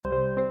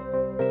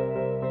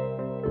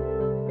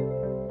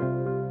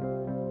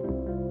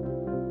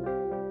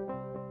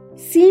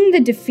Seeing the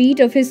defeat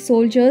of his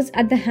soldiers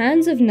at the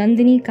hands of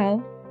Nandini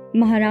cow,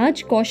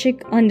 Maharaja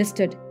Kaushik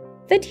understood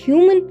that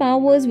human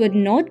powers would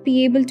not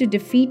be able to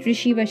defeat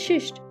Rishi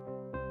Vasishtha,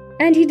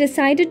 and he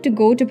decided to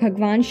go to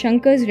Bhagwaan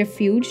Shankar's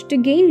refuge to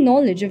gain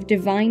knowledge of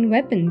divine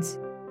weapons.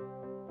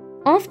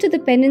 After the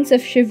penance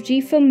of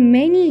Shivji for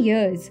many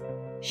years,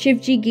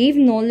 Shivji gave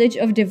knowledge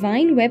of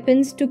divine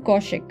weapons to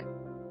Kaushik.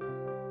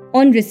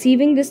 On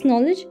receiving this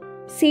knowledge,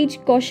 Sage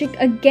Kaushik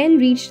again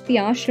reached the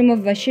ashram of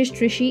Vasishtha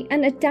Rishi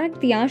and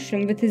attacked the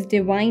ashram with his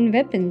divine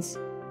weapons.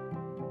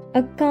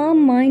 A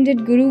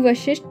calm-minded Guru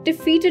Vasishtha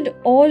defeated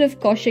all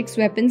of Kaushik's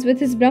weapons with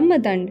his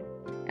Brahmadand,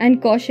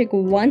 and Kaushik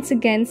once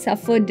again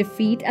suffered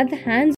defeat at the hands